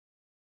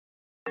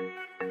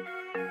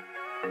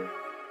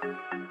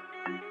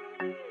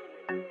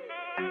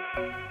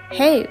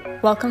Hey,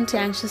 welcome to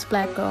Anxious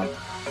Black Girl,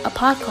 a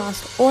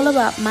podcast all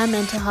about my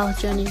mental health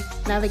journey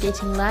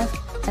navigating life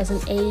as an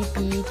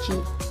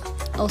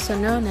ABG, also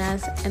known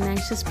as an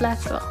Anxious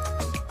Black Girl.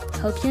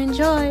 Hope you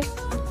enjoy.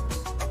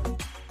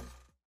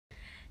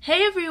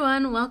 Hey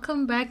everyone,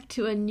 welcome back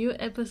to a new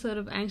episode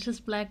of Anxious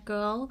Black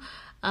Girl.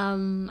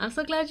 I'm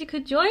so glad you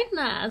could join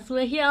us.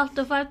 We're here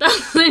after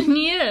 5,000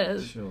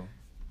 years. Sure.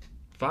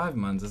 5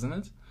 months, isn't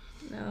it?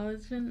 No,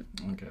 it's been,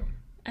 Okay.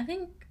 I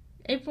think,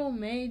 April,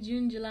 May,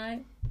 June, July.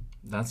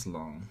 That's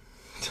long.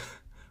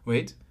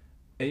 Wait.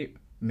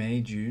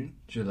 May, June,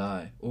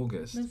 July,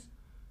 August. That's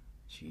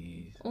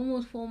Jeez.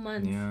 almost 4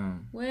 months. Yeah.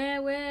 Where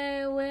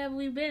have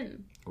we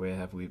been? Where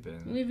have we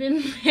been? We've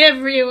been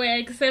everywhere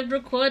except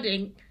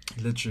recording.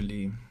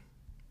 Literally.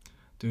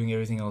 Doing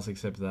everything else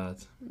except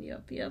that.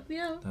 Yep.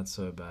 That's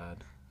so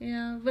bad.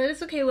 Yeah, but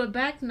it's okay. We're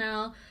back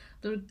now.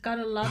 We've got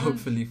a lot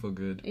Hopefully for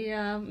good.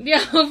 Yeah,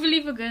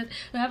 hopefully for good.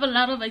 We have a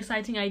lot of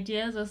exciting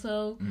ideas or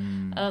so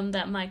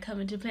that might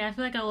come into play. I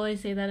feel like I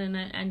always say that and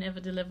I never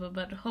deliver,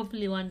 but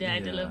hopefully one day I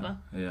deliver.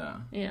 Yeah.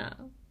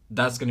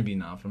 That's going to be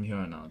now from here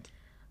on out.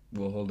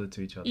 We'll hold it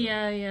to each other.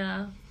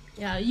 Yeah.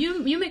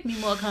 You make me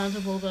more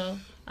accountable though.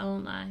 I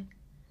won't lie.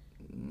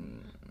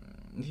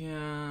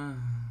 Yeah.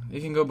 It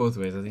can go both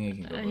ways. I think it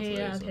can go both ways.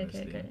 Yeah,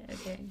 honestly.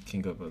 okay. It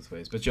can go both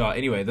ways. But yeah,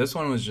 anyway, this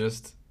one was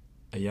just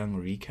a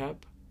young recap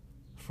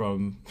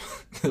from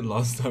the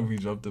last time we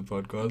dropped the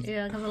podcast.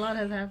 Yeah, because a lot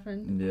has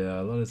happened.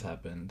 Yeah, a lot has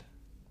happened.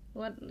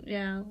 What has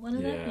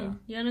happened?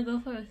 You want to go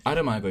first? I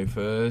don't mind going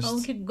first. Or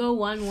we could go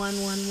one,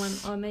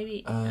 or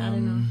maybe, I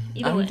don't know.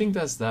 I don't think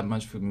that's that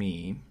much for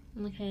me.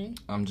 Okay.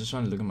 I'm just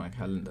trying to look at my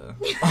calendar.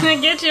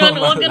 Get you an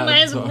On my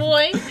organized laptop.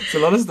 boy. It's a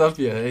lot of stuff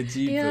here. Hey,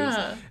 jeepers.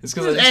 Yeah. It's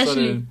because I just Ashley.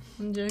 started...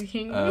 I'm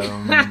joking.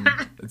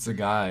 It's a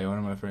guy, one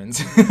of my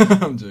friends.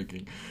 I'm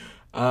joking.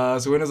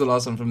 So when was the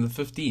last one? From the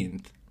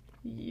 15th?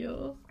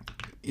 Yo.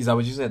 Is that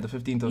what you said? The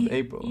 15th of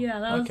April? Yeah,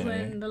 that was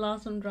when the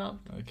last one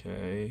dropped.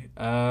 Okay.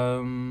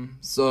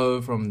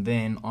 So from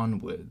then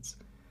onwards,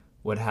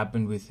 what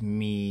happened with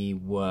me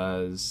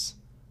was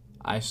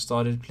I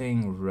started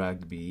playing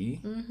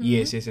rugby. Mm-hmm.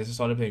 Yes. I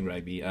started playing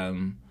rugby. That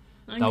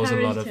was a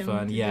lot of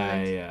fun.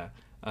 Yeah.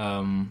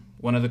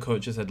 One of the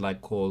coaches had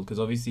called, because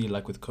obviously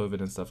with COVID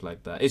and stuff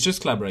like that, it's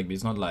just club rugby.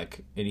 It's not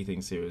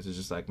anything serious. It's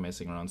just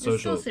messing around. Social.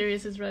 It's still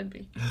serious as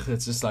rugby.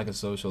 It's just a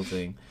social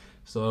thing.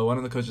 So one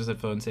of the coaches had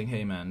phoned saying,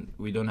 hey man,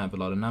 we don't have a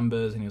lot of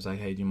numbers, and he was like,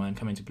 hey, do you mind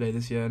coming to play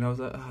this year? And I was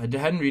like, I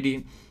hadn't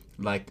really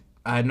I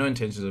had no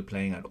intentions of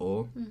playing at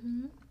all.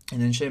 Mm-hmm.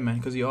 And then shame man,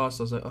 because he asked,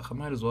 I was like, I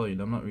might as well,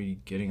 I'm not really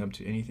getting up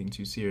to anything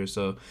too serious.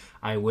 So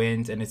I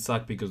went, and it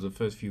sucked because the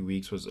first few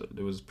weeks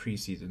it was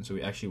pre-season, so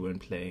we actually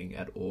weren't playing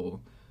at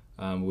all.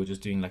 We were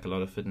just doing a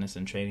lot of fitness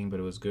and training,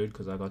 but it was good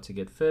because I got to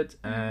get fit.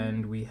 Mm-hmm.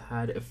 And we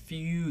had a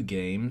few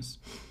games.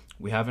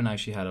 We haven't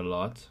actually had a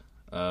lot.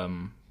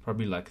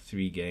 Probably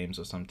 3 games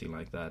or something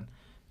like that.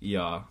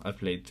 Yeah, I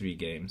played 3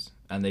 games.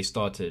 And they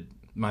started,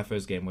 my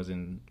first game was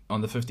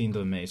on the 15th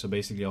of May, so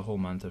basically a whole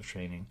month of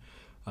training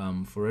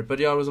for it. But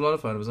yeah, it was a lot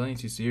of fun. It was nothing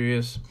too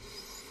serious.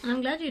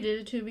 I'm glad you did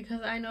it too,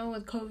 because I know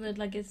with COVID,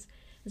 it's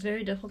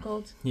very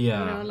difficult.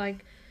 Yeah.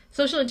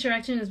 Social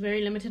interaction is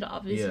very limited,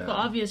 obviously, for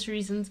obvious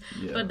reasons.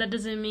 Yeah. But that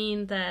doesn't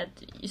mean that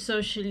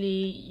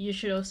socially you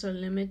should also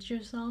limit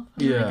yourself.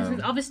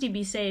 Obviously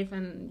be safe,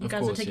 and you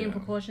guys are taking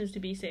precautions to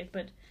be safe,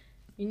 but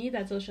you need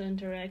that social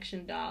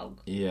interaction,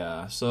 dog.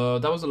 Yeah, so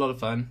that was a lot of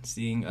fun,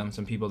 seeing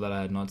some people that I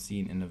had not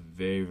seen in a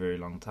very, very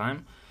long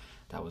time.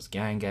 That was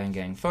gang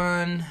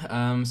fun.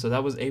 So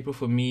that was April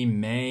for me.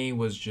 May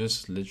was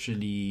just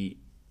literally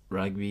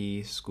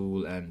rugby,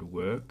 school, and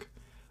work.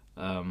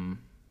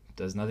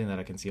 There's nothing that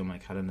I can see on my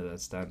calendar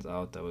that stands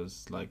out that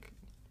was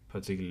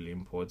particularly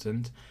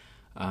important.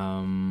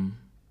 I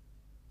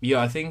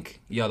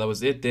think that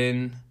was it.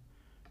 Then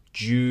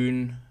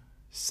June,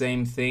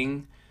 same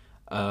thing.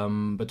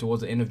 But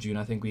towards the end of June,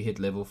 I think we hit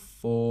level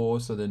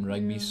 4. So then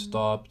rugby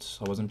stopped.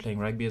 I wasn't playing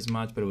rugby as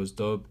much, but it was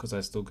dope because I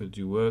still could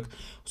do work.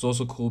 It was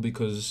also cool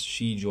because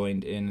she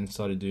joined in and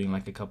started doing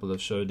a couple of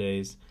show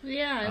days.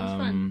 Yeah, it was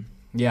fun.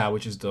 Yeah,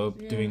 which is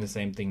dope. Yeah. Doing the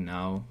same thing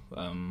now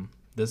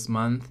this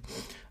month.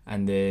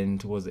 And then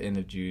towards the end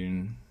of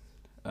June,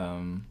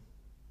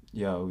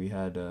 we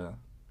had... the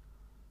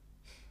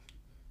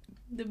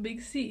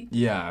big C.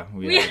 Yeah,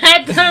 we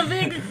had the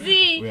big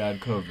C. We had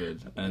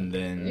COVID, and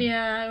then it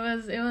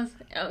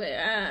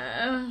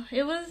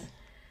was.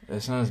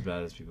 It's not as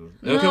bad as people.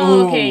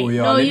 Okay.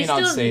 Let me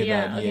not say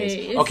that.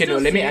 Okay, Yes. Okay. No.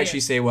 Let me actually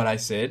say what I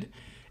said.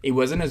 It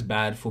wasn't as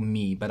bad for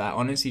me, but I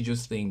honestly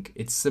just think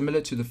it's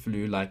similar to the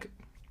flu.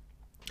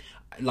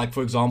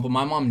 For example,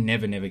 my mom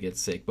never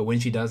gets sick, but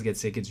when she does get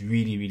sick, it's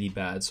really, really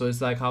bad. So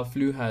it's how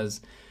flu has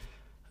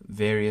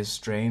various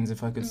strains,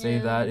 if I could say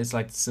that. It's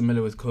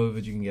similar with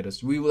COVID. You can get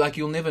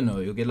you'll never know.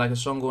 You'll get a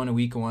stronger one, a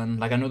weaker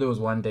one. I know there was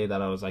one day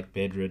that I was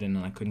bedridden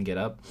and I couldn't get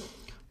up.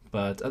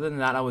 But other than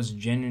that, I was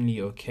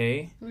genuinely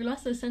okay. We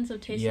lost the sense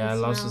of taste and smell. Yeah, I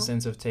lost the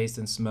sense of taste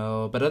and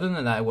smell. But other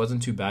than that, it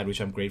wasn't too bad, which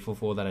I'm grateful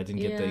for that I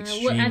didn't get the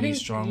extremely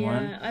strong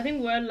one. I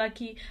think we're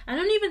lucky. I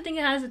don't even think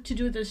it has to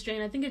do with the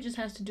strain. I think it just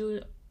has to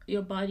do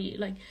your body.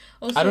 Like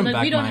also I don't like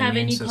back we don't my have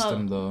immune any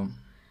system though.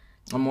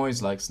 I'm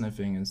always like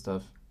sniffing and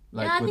stuff,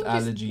 like Yeah, I with think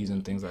it's- allergies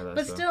and things like that.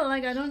 But so. still,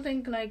 like, I don't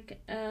think, like,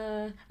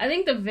 I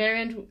think the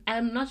variant,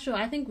 I'm not sure.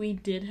 I think we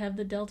did have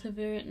the Delta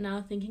variant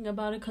now thinking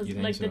about it because, You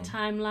think like, the so?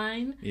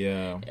 timeline,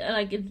 Yeah,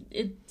 like,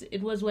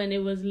 it was when it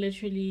was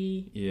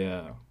literally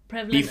yeah.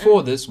 prevalent.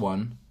 Before this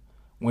one,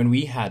 when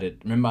we had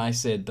it, remember I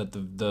said that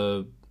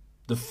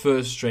the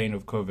first strain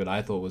of COVID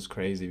I thought was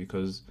crazy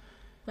because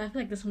But I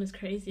feel like this one is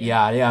crazy.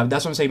 yeah,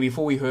 that's what I'm saying.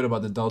 Before we heard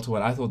about the Delta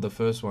one, I thought the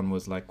first one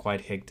was like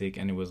quite hectic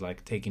and it was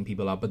like taking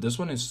people out. But this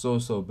one is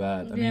so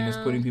bad. I mean, it's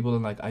Yeah. putting people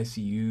in like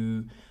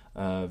ICU,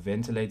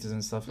 ventilators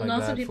and stuff like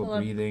Lots of that people for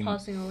breathing. are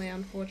passing away,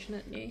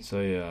 unfortunately.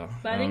 So yeah,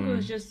 But I think it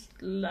was just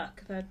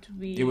luck that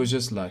we... it was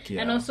just luck,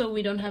 yeah. And also,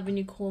 we don't have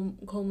any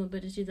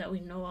comorbidities that we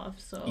know of,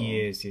 so...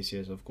 Yes,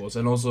 of course.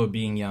 And also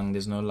being young,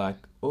 there's no like,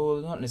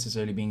 not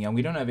necessarily being young.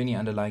 We don't have any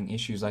underlying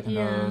issues. Like I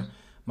know Yeah.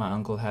 my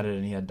uncle had it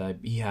and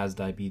he has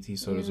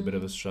diabetes, so it was a bit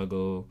of a Yeah.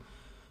 struggle.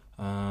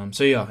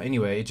 So yeah,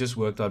 anyway, it just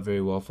worked out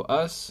very well for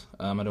us.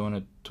 I don't want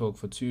to talk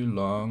for too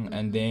long.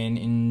 And then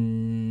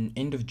in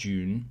end of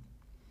June,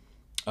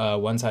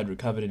 once I'd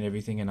recovered and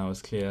everything and I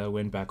was clear, I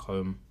went back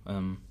home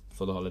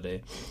for the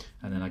holiday.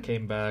 And then I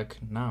came back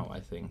now, I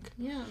think.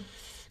 Yeah.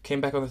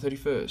 Came back on the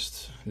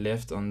 31st.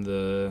 Left on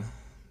the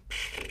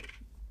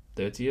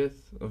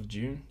 30th of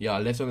June. Yeah, I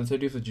left on the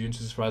 30th of June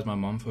to surprise my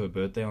mom for her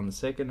birthday on the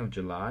 2nd of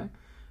July.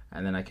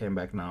 And then I came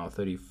back now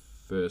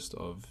 31st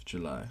of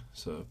July.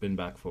 So I've been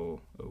back for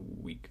a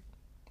week.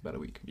 About a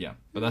week. Yeah.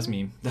 But that's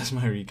me. That's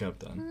my recap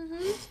done.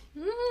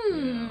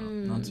 Yeah,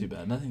 not too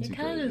bad. Nothing too It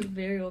kind crazy. of is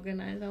very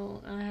organized.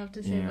 I have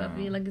to say about Yeah.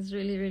 me, like it's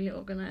really, really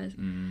organized.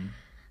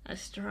 I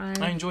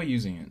strive. I enjoy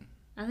using it.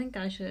 I think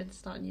I should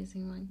start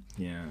using mine.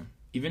 Yeah.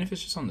 Even if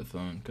it's just on the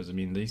phone. Because, I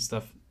mean, these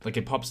stuff... Like,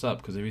 it pops up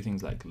because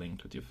everything's, like,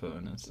 linked with your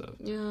phone and stuff.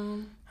 Yeah.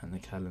 And the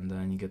calendar.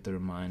 And you get the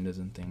reminders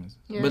and things.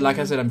 Yeah, But like I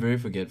yeah. said, I'm very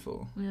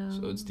forgetful. Yeah.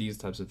 So it's these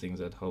types of things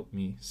that help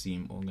me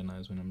seem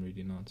organized when I'm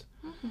really not.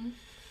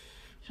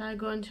 Shall I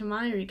go into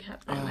my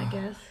recap then, I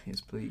guess? Yes,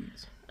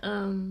 please.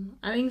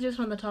 I think just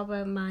from the top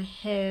of my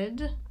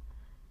head,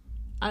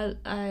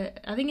 I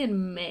think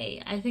in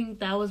May, I think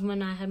that was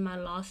when I had my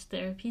last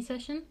therapy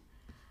session.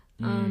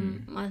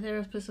 My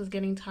therapist was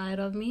getting tired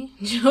of me.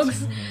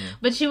 Jokes.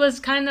 But she was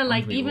kind of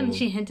like, Aren't we even all?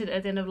 she hinted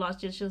at the end of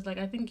last year, she was like,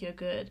 I think you're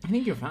good. I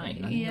think you're fine.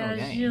 I think you're Yeah,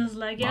 okay. she was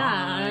like,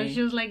 yeah. Bye.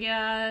 She was like,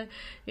 yeah.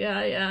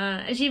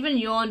 And she even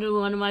yawned in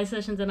one of my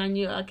sessions, and I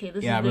knew, okay,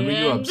 this Yeah, I is the remember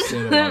you were end.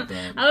 upset about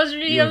that. I was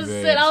really You were very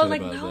upset. I was upset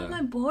like, about how that. am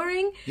I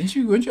boring?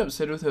 Weren't you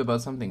upset with her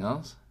about something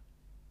else?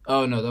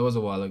 Oh, no, that was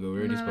a while ago. We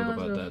already No, spoke that was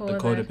about that. The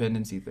before that.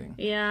 codependency thing.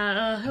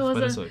 Yeah, it was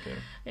But a, it's okay.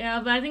 yeah,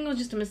 but I think it was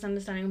just a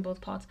misunderstanding on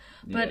both parts.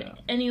 But Yeah.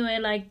 anyway,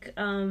 like,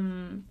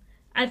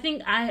 I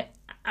think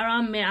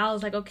around May, I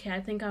was like, okay, I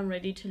think I'm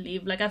ready to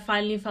leave. Like, I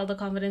finally felt the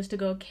confidence to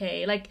go,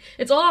 okay. Like,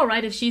 it's all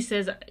right if she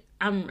says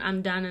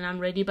I'm done and I'm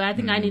ready, but I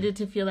think I needed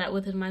to feel that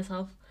within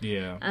myself.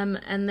 Yeah.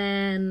 And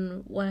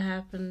then what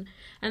happened?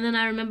 And then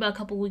I remember a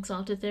couple weeks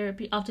after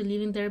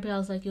leaving therapy, I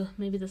was like, yo,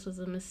 maybe this was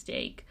a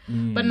mistake.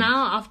 But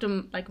now, after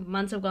like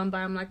months have gone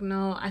by, I'm like,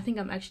 no, I think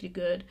I'm actually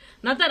good.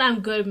 Not that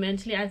I'm good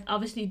mentally. I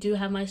obviously do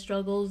have my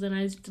struggles, and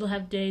I still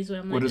have days where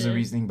I'm like, What is the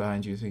reasoning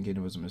behind you thinking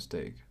it was a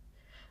mistake?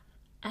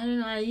 I don't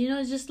know.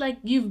 It's just like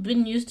you've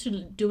been used to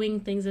doing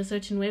things a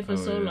certain way for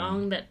so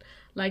long that,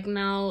 like,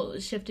 now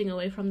shifting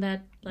away from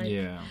that, like,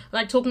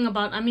 like talking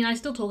about. I mean, I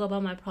still talk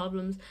about my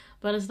problems,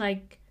 but it's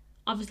like,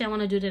 obviously, I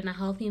want to do it in a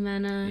healthy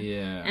manner.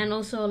 Yeah. And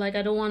also, like,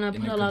 I don't want to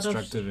in put a a lot of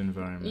constructive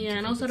environment. yeah,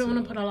 and also I don't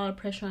want to put a lot of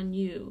pressure on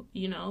you,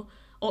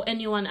 or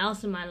anyone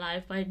else in my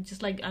life by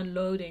just like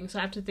unloading. So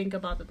I have to think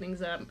about the things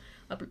that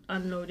I'm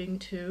unloading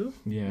too.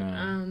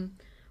 Yeah.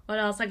 What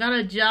else? I got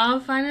a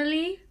job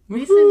finally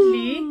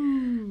recently.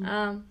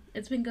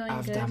 It's been going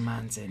After good.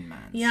 months and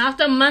months. Yeah,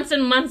 after months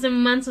and months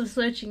and months of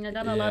searching, I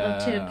got a lot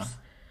of Yeah. tips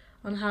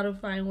on how to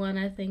find one.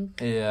 I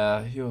think Yeah,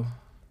 it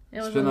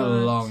it's was been a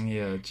lot. long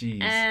year,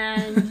 jeez.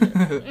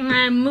 And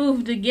I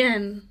moved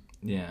again.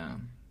 Yeah.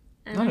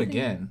 And Not I think-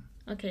 again.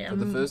 Okay, For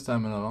the first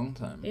time in a long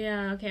time.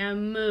 Yeah, okay, I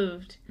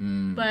moved.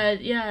 Mm.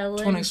 But yeah,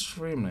 It's an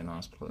extremely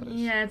nice place.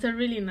 yeah, it's a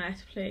really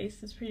nice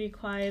place. It's pretty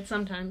quiet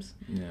sometimes.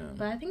 Yeah.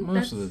 But I think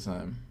Most of that's- the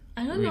time.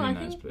 I don't Really know. I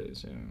nice think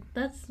place, yeah.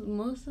 that's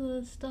most of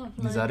the stuff.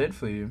 Is that it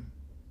for you?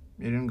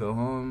 You didn't go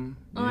home?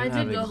 You I didn't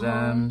have did go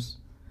exams?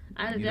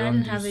 I You didn't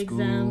don't have do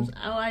exams.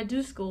 school? Oh, I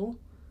do school.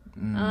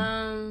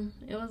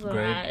 It was Great.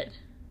 alright.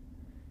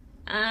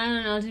 I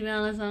don't know. To be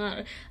honest, I'm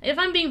not. If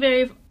I'm being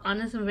very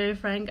honest and very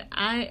frank,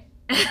 I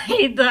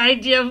hate the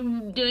idea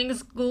of doing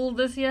school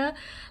this year.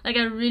 Like,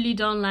 I really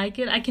don't like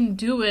it. I can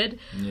do it,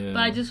 Yeah. but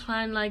I just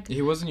find like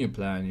It wasn't your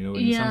plan,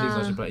 when Yeah. something's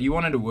not your plan. You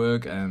wanted to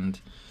work and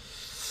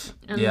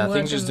and work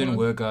things just and didn't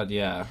work. work out,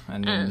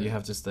 and then And- you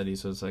have to study,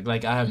 so it's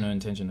like I have no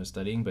intention of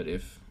studying, but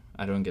if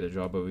I don't get a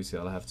job, obviously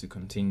I'll have to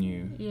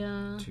continue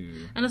Yeah.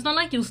 to... And it's not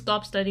like you'll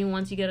stop studying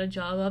once you get a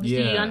job.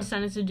 Obviously, you Yeah.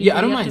 understand it's a degree. Yeah,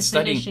 I don't you have mind to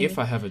studying finish it. if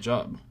I have a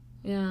job.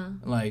 Yeah.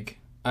 Like,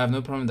 I have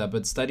no problem with that,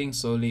 but studying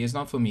solely is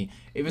not for me.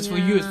 If it's for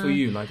you, it's for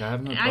you. Like, I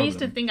have no problem. I used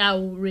to think I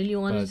really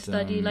wanted to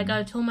study. Like,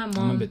 I told my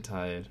mom. I'm a bit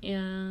tired.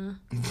 Yeah.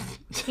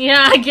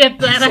 Yeah, I get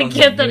that. I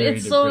get that.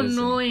 It's so depressing.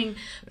 annoying.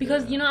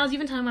 Because, I was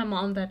even telling my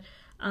mom that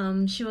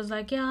she was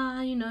like,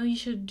 yeah, you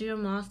should do a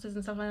master's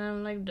and stuff like that.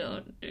 I'm like,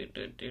 don't.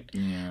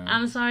 Yeah.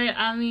 I'm sorry.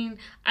 I mean,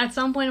 at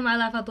some point in my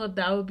life, I thought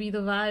that would be the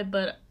vibe.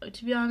 But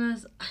to be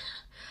honest,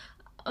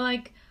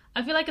 like,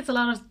 I feel like it's a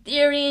lot of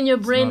theory in your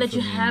brain that you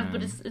have, man.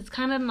 But it's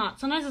kind of not.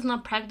 Sometimes it's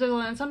not practical,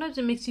 and sometimes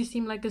it makes you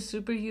seem like a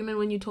superhuman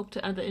when you talk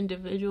to other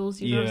individuals.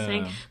 You know what I'm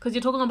saying? Because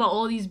you're talking about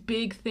all these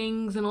big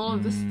things and all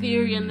of this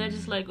theory, and they're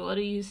just like, what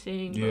are you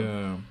saying, bro?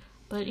 Yeah.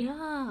 But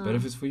yeah. But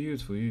if it's for you,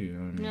 it's for you. You know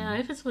what I mean? Yeah,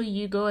 if it's for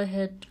you, go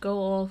ahead. Go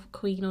off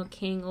queen or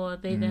king or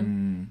they,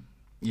 them.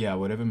 Yeah,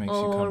 whatever makes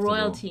you comfortable. Or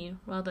royalty,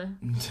 rather.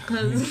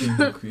 King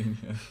or queen,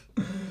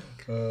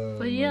 yeah.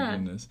 But yeah.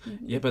 Goodness.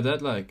 Yeah, but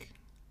that, like...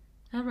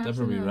 That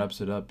probably wraps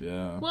it up,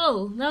 yeah.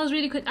 Whoa, that was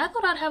really quick. I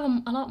thought I'd have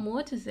a lot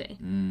more to say.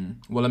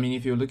 Well, I mean,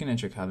 if you're looking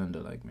at your calendar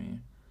like me,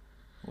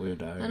 or your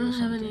diary, I don't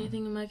have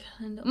anything in my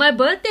calendar. My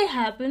birthday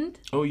happened.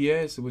 Oh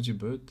yes, it was your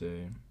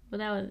birthday. But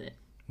that was it.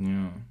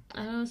 Yeah.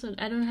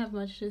 I don't have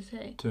much to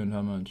say. Turned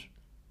how much?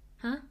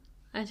 Huh?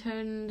 I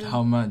turned...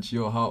 How much?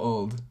 Yo, how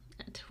old?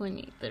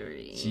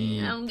 23.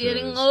 Jeepers I'm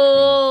getting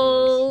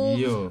old.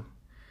 Yo.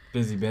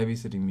 Busy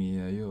babysitting me,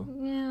 yo.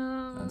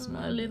 Yeah. That's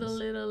madness. A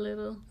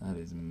little. That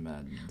is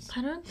madness.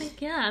 I don't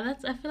think, I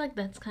feel like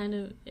that's kind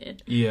of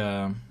it.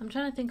 Yeah. I'm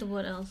trying to think of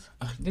what else.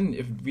 We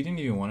didn't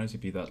even want it to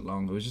be that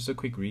long. It was just a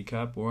quick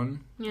recap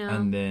one. Yeah.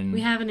 And then... We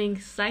have an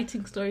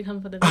exciting story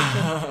come for the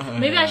next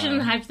Maybe I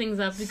shouldn't hype things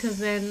up because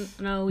then,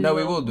 we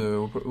will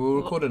do. We'll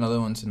record another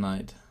one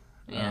tonight.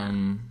 Yeah.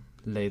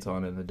 Later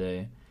on in the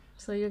day.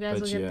 So you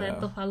guys will get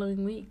that the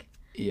following week.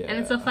 Yeah. And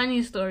it's a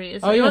funny story.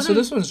 So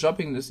this one's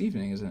dropping this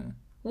evening, isn't it?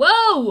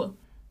 Whoa!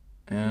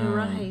 Yeah. You're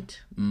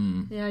right.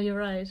 Yeah, you're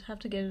right. Have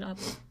to get it up.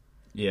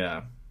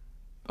 Yeah.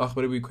 But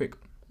it'll be quick.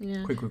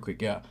 Yeah. Quick,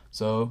 yeah.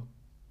 So,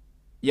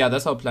 yeah,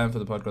 that's our plan for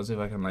the podcast, if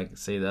I can,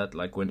 say that.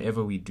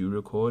 Whenever we do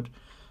record.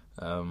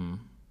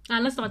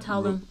 Let's not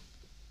tell them.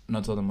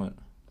 Not tell them what?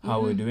 How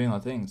we're doing our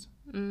things.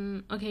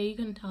 Okay, you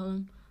can tell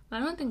them.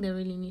 But I don't think they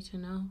really need to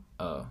know.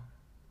 Oh.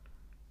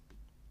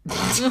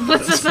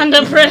 Puts us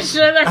under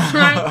pressure, that's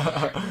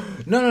right.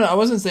 No, I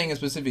wasn't saying a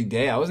specific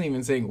day. I wasn't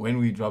even saying when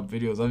we drop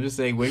videos. I'm just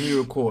saying when we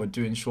record,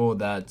 to ensure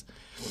that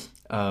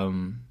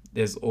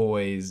there's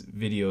always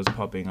videos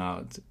popping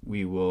out,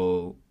 we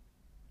will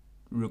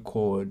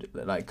record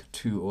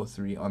 2 or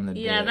 3 on the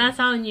day. Yeah, that's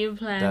our new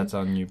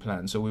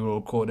plan. So we will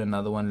record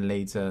another one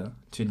later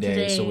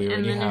today. So we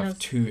already have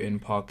 2 in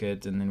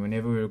pocket, and then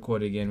whenever we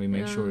record again, we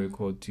make sure we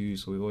record 2,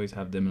 so we always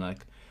have them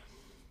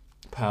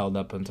piled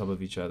up on top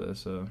of each other.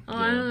 So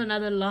I know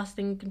another last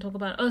thing we can talk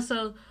about.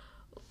 Also,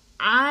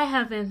 I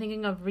have been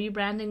thinking of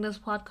rebranding this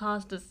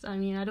podcast.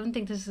 I don't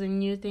think this is a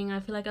new thing. I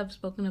feel like I've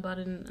spoken about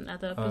it in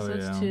other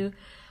episodes too.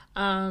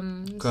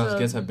 Because I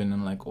guess I've been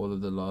in all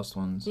of the last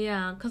ones.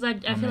 Yeah, because I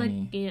feel like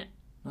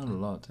not a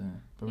lot.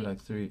 Probably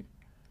 3.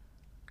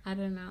 I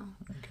don't know.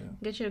 Okay.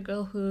 Get your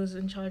girl who's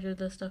in charge of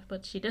this stuff,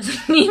 but she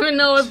doesn't even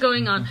know what's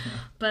going on.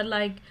 But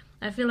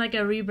I feel like a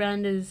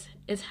rebrand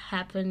is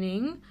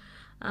happening.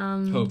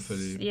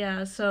 Hopefully.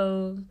 Yeah,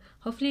 so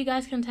hopefully you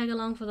guys can tag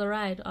along for the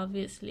ride,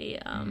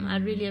 obviously.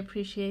 I'd really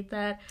appreciate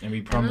that. And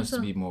we promise to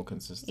be more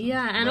consistent.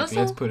 Yeah, and also...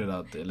 let's put it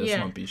out there. Let's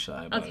not be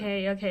shy about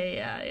it. Okay,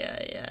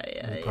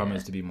 yeah. We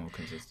promise to be more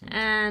consistent.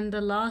 And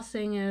the last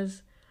thing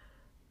is,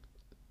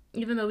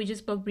 even though we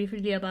just spoke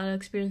briefly about our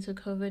experience with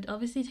COVID,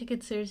 obviously take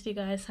it seriously,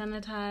 guys.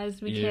 Sanitize,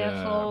 be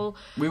careful.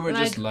 We were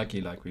just lucky,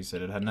 like we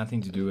said. It had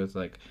nothing to do with,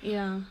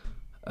 Yeah.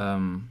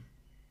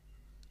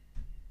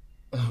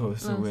 Oh,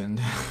 it's the wind.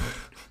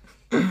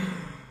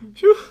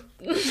 Phew.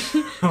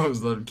 I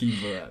was not keen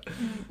for that.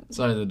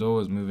 Sorry, the door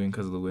was moving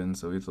because of the wind,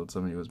 so we thought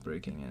somebody was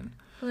breaking in.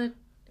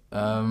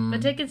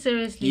 But take it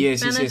seriously.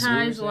 Yes,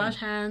 sanitize, wash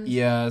hands.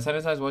 Yeah,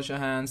 sanitize, wash your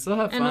hands. Still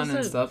have fun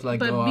and stuff,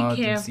 go out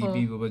and see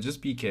people, but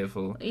just be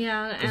careful.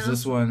 Yeah, because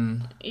this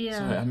one... Yeah.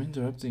 Sorry, I'm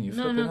interrupting you.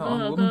 Flipping out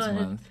on Women's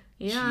Month.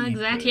 Yeah,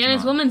 exactly. And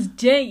it's Women's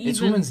Day.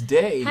 It's Women's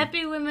Day.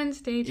 Happy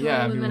Women's Day to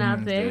all women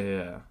out there. Day,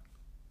 yeah.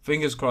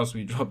 Fingers crossed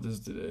we drop this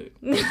today.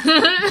 That's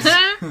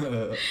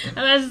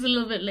just a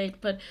little bit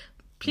late, but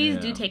please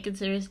do take it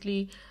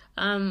seriously.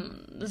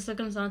 The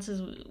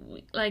circumstances,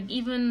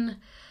 even...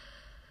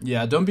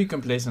 Yeah, don't be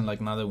complacent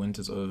now the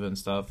winter's over and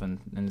stuff and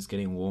it's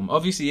getting warm.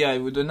 Obviously, I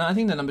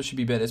think the numbers should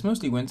be better. It's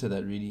mostly winter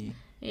that really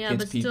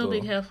hits people. Still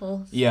be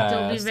careful. Yeah,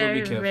 still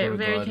be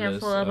very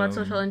careful about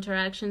social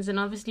interactions. And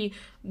obviously,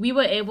 we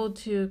were able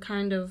to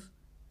kind of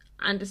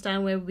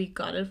understand where we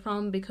got it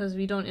from because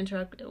we don't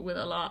interact with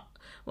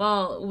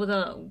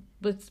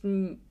with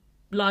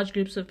large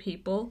groups of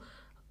people.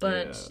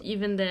 But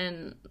even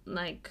then,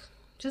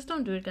 just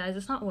don't do it, guys.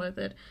 It's not worth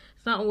it.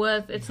 It's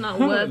not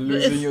worth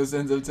losing your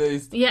sense of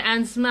taste. Yeah,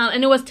 and smell.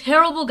 And it was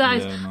terrible,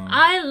 guys. Yeah, no.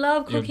 I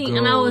love cooking,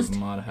 Your girl and I was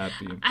not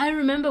happy. I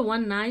remember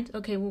one night.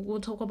 Okay, we'll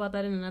talk about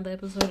that in another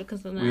episode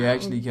because we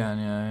actually can.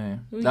 Yeah.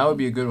 That would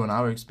be a good one.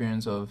 Our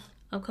experience of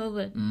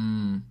COVID.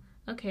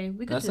 Okay,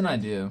 we could That's do an that.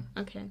 idea.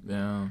 Okay.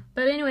 Yeah.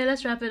 But anyway,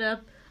 let's wrap it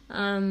up.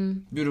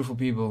 Beautiful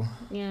people.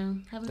 Yeah.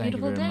 Have a Thank you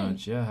beautiful very day.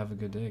 much. Yeah, have a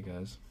good day,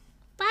 guys.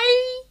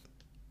 Bye.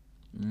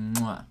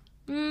 Mwah.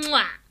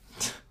 Mwah.